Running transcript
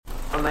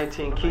I'm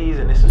 19 Keys,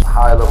 and this is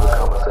high-level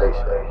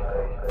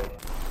conversation.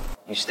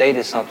 You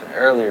stated something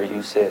earlier.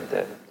 You said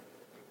that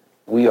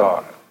we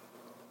are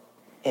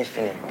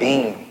infinite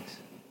beings,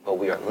 but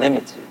we are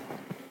limited.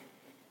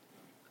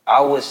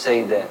 I would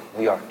say that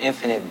we are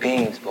infinite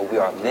beings, but we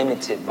are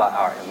limited by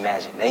our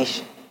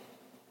imagination.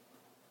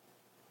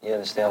 You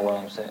understand what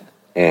I'm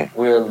saying?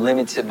 We're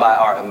limited by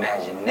our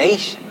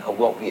imagination of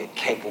what we are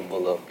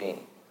capable of being.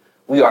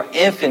 We are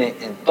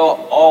infinite in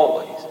thought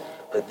always,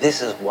 but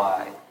this is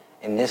why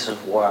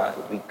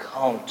we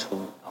come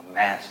to a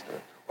master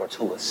or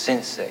to a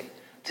sensei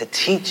to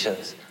teach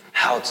us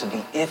how to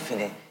be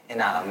infinite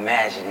in our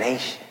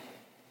imagination,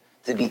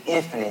 to be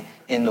infinite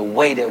in the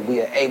way that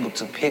we are able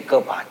to pick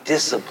up our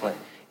discipline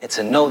and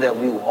to know that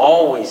we will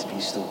always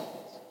be students.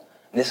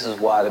 And this is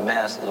why the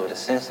masters or the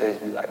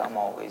senseis be like, I'm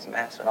always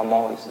master, I'm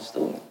always a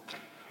student.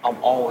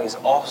 I'm always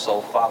also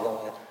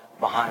following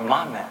behind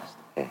my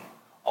master.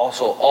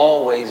 Also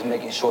always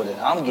making sure that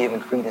I'm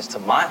giving credence to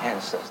my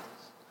ancestors.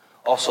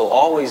 Also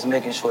always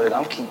making sure that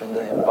I'm keeping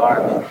the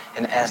environment,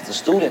 and as the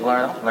student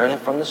I'm learning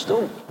from the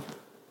student.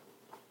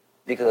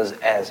 Because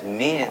as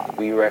men,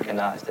 we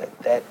recognize that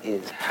that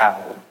is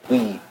how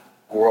we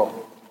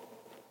grow.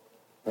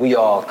 We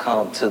all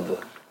come to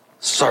the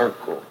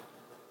circle.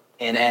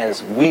 And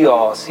as we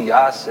all see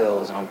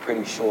ourselves, and I'm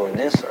pretty sure in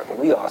this circle,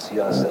 we all see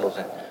ourselves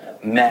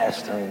in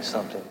mastering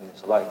something in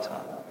this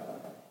lifetime.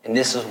 And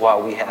this is why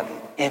we have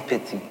the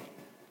empathy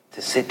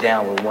to sit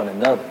down with one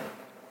another,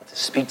 and to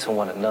speak to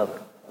one another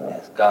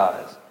as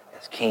gods,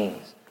 as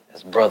kings,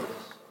 as brothers.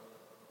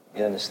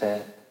 You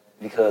understand?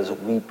 Because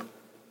we,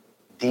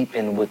 deep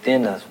in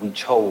within us, we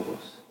chose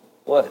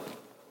what?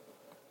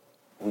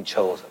 We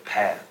chose a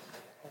path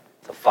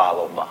to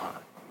follow behind.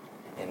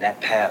 And that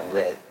path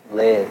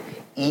led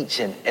each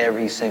and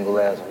every single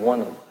last one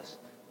of us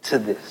to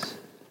this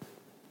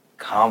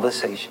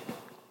conversation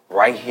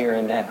right here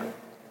and now,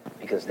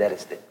 because that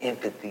is the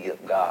empathy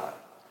of God,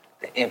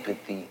 the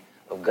empathy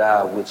of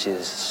God, which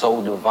is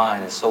so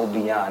divine and so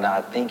beyond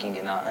our thinking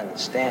and our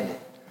understanding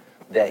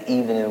that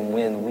even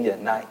when we are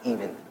not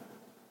even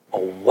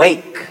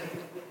awake,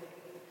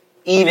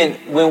 even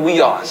when we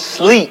are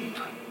asleep,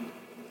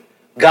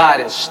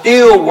 God is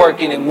still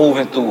working and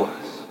moving through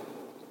us,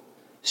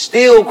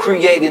 still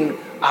creating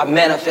our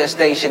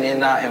manifestation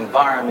in our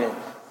environment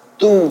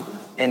through,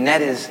 and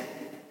that is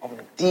on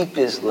the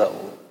deepest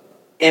level,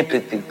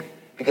 empathy.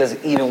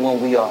 Because even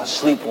when we are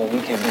asleep, when we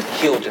can be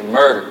killed and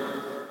murdered,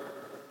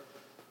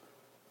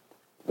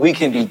 we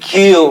can be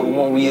killed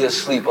when we are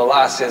asleep.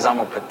 Allah says, I'm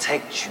going to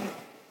protect you.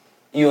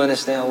 You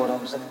understand what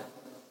I'm saying?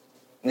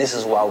 And this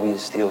is why we are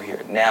still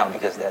here now,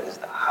 because that is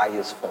the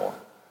highest form.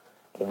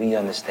 We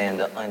understand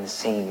the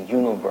unseen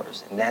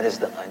universe, and that is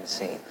the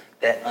unseen.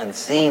 That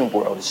unseen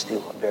world is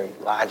still a very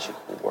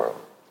logical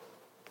world.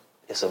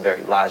 It's a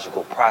very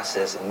logical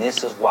process, and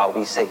this is why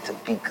we say to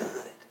be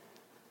good,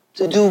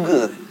 to do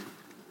good.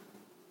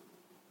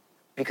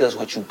 Because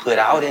what you put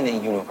out in the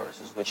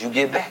universe is what you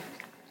get back.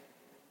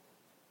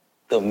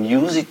 The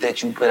music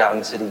that you put out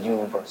into the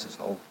universe is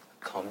going to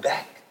come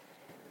back.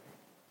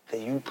 That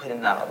you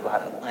putting out a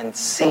lot of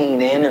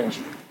unseen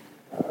energy.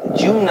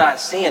 That you not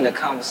seeing the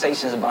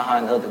conversations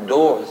behind other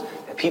doors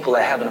that people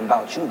are having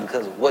about you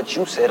because of what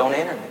you said on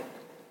the internet.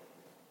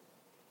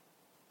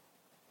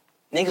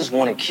 Niggas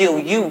want to kill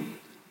you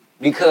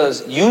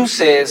because you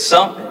said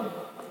something.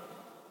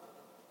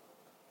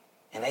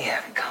 And they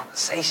having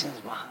conversations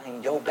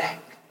behind your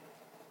back.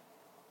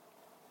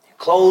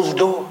 Closed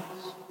doors.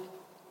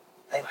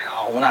 They like,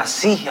 oh, when I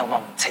see him,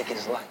 I'm going to take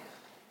his life.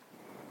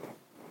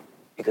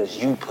 Because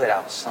you put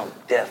out some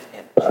death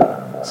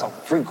energy, some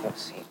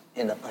frequency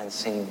in the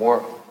unseen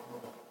world.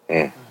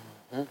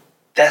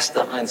 That's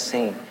the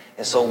unseen.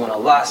 And so when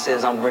Allah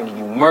says, I'm bringing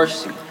you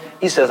mercy,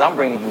 he says, I'm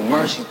bringing you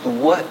mercy through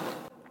what?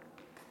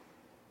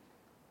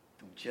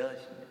 Through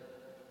judgment.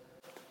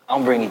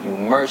 I'm bringing you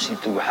mercy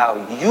through how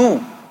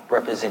you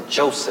represent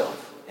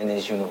yourself in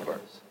this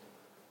universe.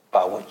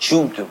 By what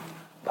you do,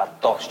 by the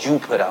thoughts you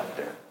put out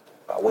there,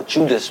 by what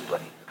you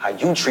display, how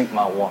you treat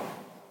my woman.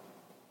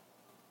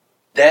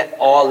 That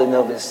all in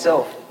of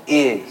itself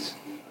is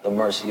the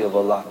mercy of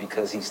Allah,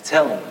 because he's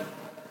telling you,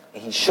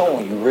 and he's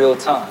showing you real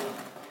time.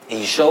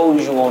 He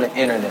shows you on the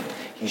internet.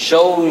 He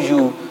shows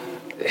you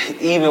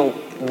even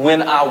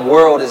when our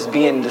world is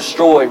being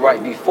destroyed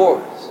right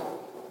before us.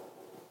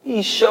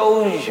 He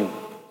shows you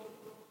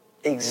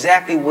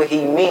exactly what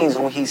he means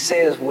when he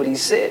says what he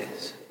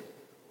says.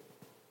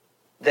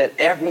 That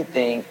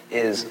everything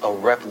is a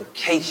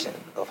replication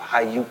of how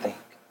you think.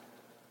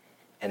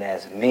 And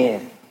as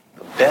men,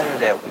 the better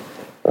that we think,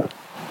 the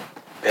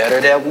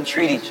better that we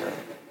treat each other,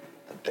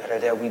 the better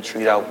that we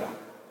treat our woman.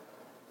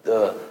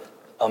 The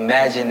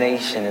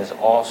imagination is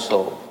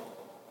also,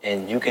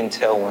 and you can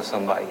tell when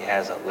somebody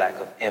has a lack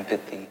of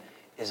empathy,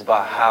 is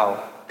by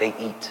how they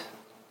eat.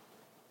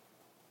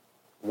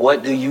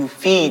 What do you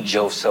feed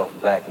yourself,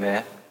 black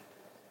man?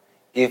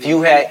 If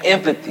you had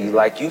empathy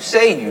like you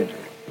say you do,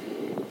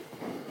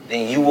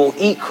 then you will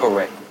eat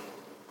correctly.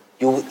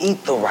 You will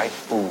eat the right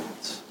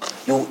foods.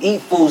 You will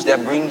eat foods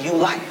that bring you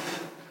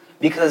life.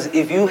 Because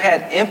if you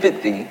had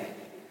empathy,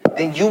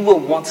 then you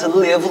would want to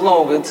live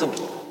longer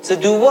to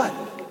do what?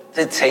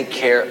 To take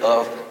care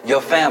of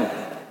your family.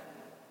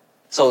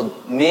 So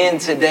men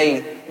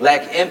today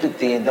lack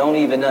empathy and don't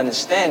even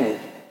understand it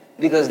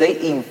because they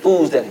eating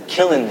foods that are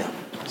killing them.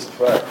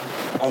 Right.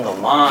 On the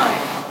mind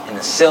and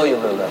the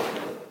cellular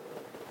level.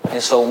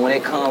 And so when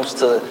it comes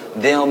to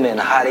them and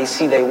how they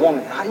see their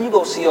woman, how you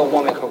go see your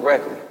woman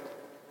correctly?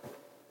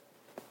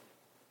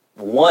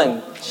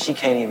 One, she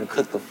can't even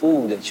cook the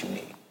food that you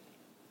need.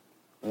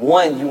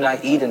 One, you're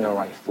not eating the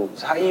right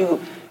foods.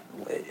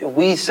 If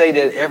we say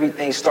that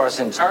everything starts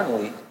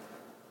internally,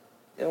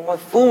 then what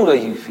food are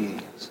you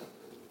feeding us?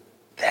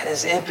 That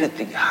is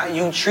empathy. How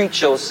you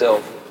treat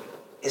yourself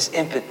is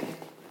empathy.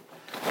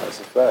 That's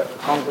a fact.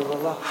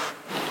 Alhamdulillah.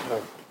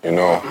 You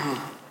know,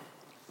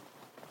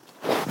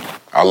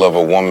 I love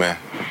a woman,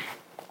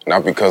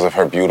 not because of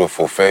her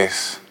beautiful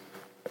face.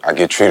 I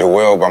get treated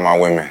well by my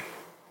women.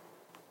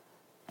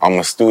 I'm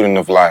a student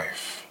of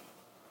life.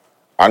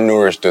 I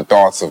nourish the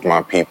thoughts of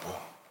my people.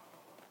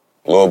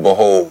 Lord,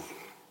 behold,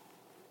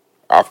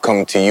 I've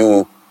come to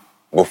you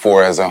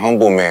before as a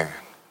humble man.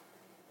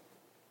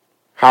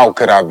 How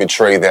could I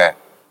betray that?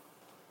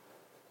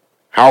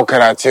 How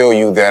could I tell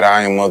you that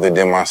I am other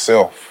than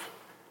myself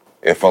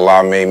if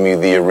Allah made me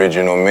the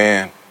original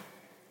man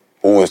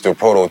who is the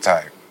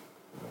prototype?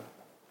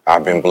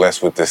 I've been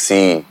blessed with the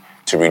seed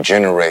to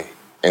regenerate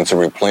and to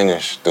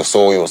replenish the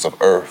soils of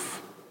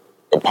earth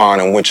upon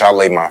in which I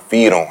lay my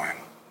feet on.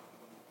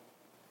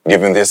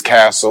 Given this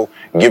castle,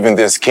 given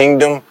this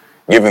kingdom,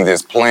 given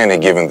this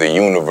planet, given the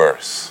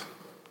universe,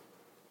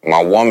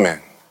 my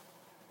woman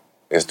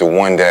is the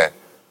one that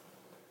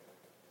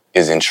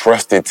is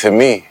entrusted to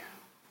me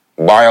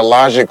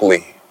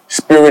biologically,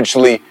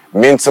 spiritually,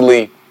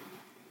 mentally,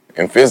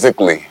 and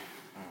physically.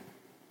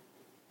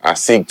 I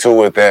seek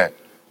to it that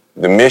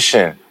the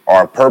mission,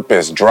 our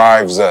purpose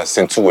drives us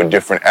into a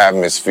different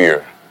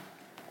atmosphere.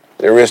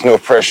 There is no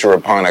pressure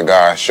upon a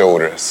guy's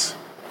shoulders.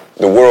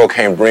 The world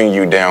can't bring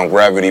you down.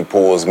 Gravity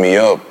pulls me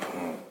up.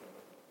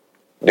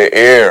 The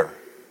air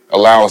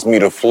allows me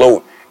to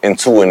float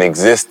into an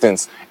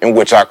existence in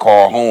which I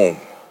call home.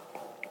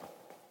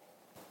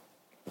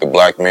 The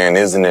black man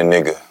isn't a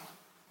nigga.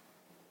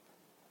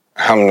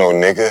 I'm no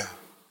nigga.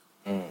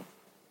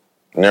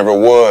 Never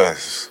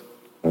was.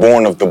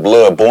 Born of the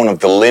blood, born of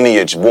the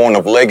lineage, born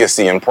of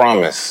legacy and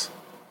promise.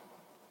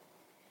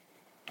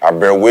 I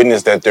bear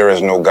witness that there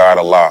is no God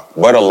Allah,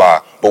 but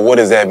Allah. But what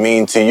does that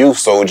mean to you,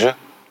 soldier?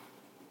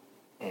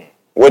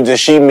 What does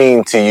she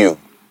mean to you?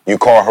 You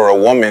call her a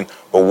woman,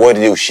 but what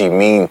does she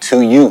mean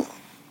to you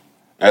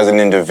as an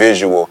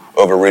individual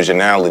of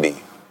originality?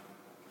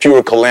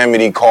 Pure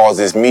calamity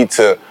causes me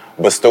to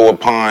bestow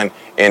upon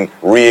and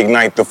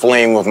reignite the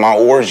flame of my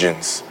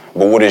origins.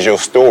 But what is your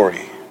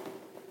story?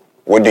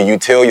 What do you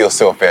tell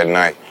yourself at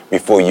night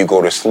before you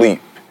go to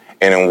sleep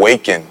and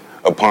awaken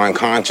upon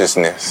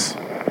consciousness?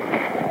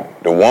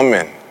 The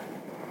woman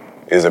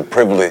is a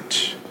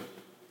privilege.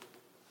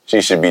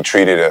 She should be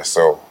treated as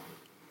so.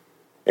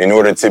 In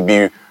order to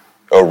be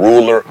a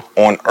ruler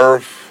on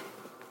earth,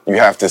 you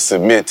have to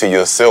submit to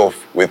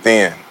yourself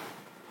within.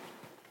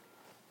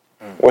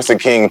 What's a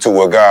king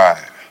to a god?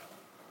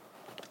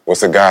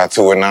 What's a god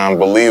to a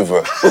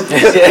non-believer?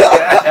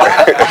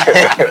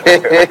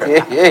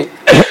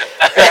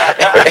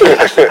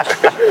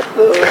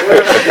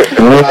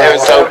 That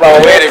was so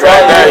poetic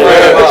right there,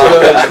 bro.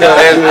 That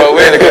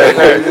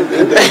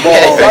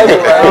was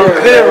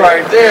poetic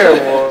right there,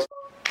 boy.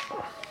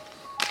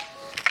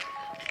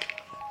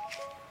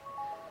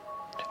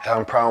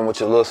 Having a problem with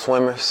your little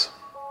swimmers?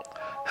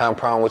 Having a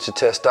problem with your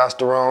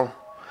testosterone?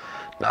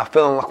 Not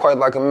feeling quite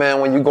like a man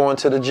when you go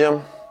into the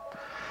gym?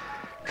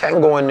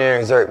 Can't go in there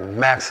and exert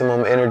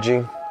maximum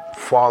energy,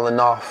 falling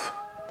off?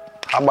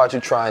 How about you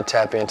try and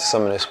tap into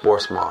some of their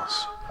sports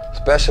malls?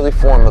 Specially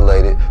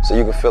formulated so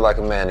you can feel like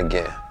a man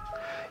again.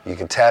 You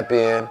can tap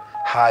in,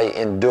 high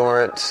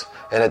endurance,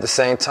 and at the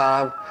same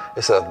time,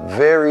 it's a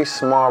very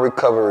small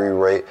recovery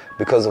rate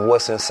because of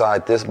what's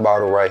inside this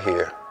bottle right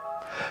here.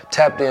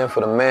 Tapped in for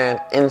the man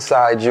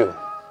inside you.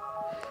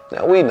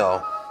 Now we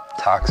know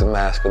toxic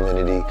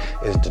masculinity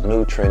is the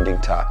new trending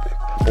topic.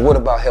 But what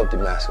about healthy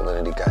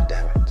masculinity,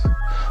 goddammit?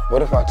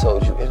 What if I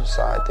told you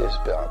inside this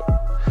bottle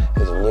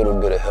is a little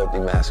bit of healthy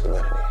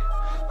masculinity?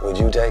 Would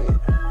you take it?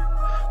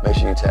 Make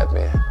sure you tap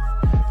in.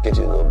 Get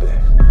you a little bit.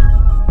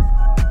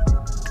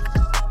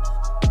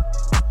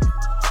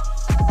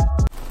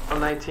 I'm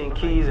 19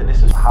 Keys and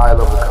this is High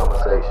level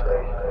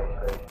conversation.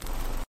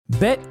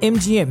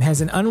 BetMGM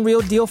has an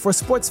unreal deal for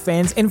sports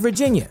fans in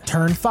Virginia.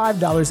 Turn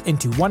 $5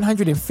 into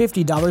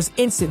 $150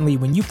 instantly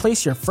when you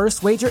place your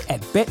first wager at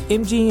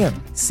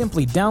BetMGM.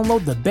 Simply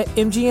download the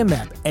BetMGM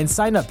app and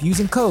sign up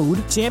using code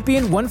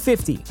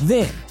Champion150.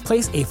 Then,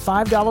 place a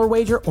 $5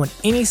 wager on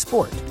any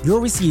sport.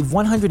 You'll receive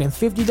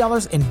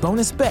 $150 in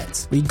bonus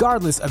bets,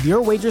 regardless of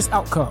your wager's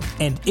outcome.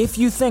 And if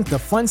you think the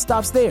fun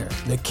stops there,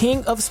 the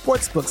king of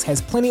sportsbooks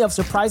has plenty of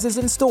surprises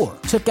in store.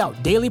 Check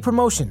out daily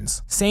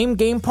promotions, same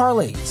game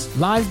parlays,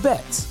 live bets,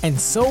 bets, and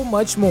so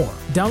much more.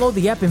 Download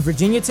the app in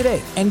Virginia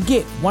today and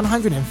get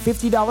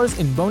 $150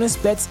 in bonus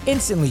bets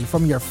instantly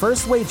from your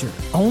first wager.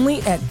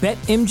 Only at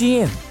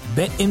BetMGM.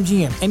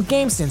 BetMGM and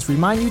GameSense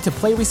remind you to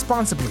play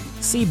responsibly.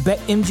 See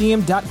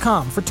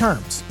BetMGM.com for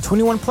terms.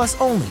 21 plus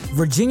only.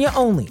 Virginia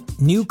only.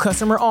 New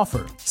customer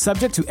offer.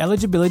 Subject to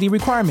eligibility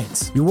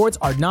requirements. Rewards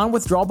are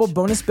non-withdrawable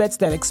bonus bets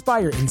that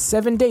expire in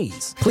 7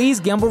 days. Please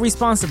gamble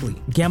responsibly.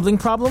 Gambling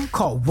problem?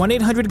 Call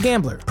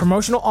 1-800-GAMBLER.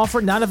 Promotional offer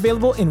not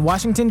available in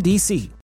Washington, D.C.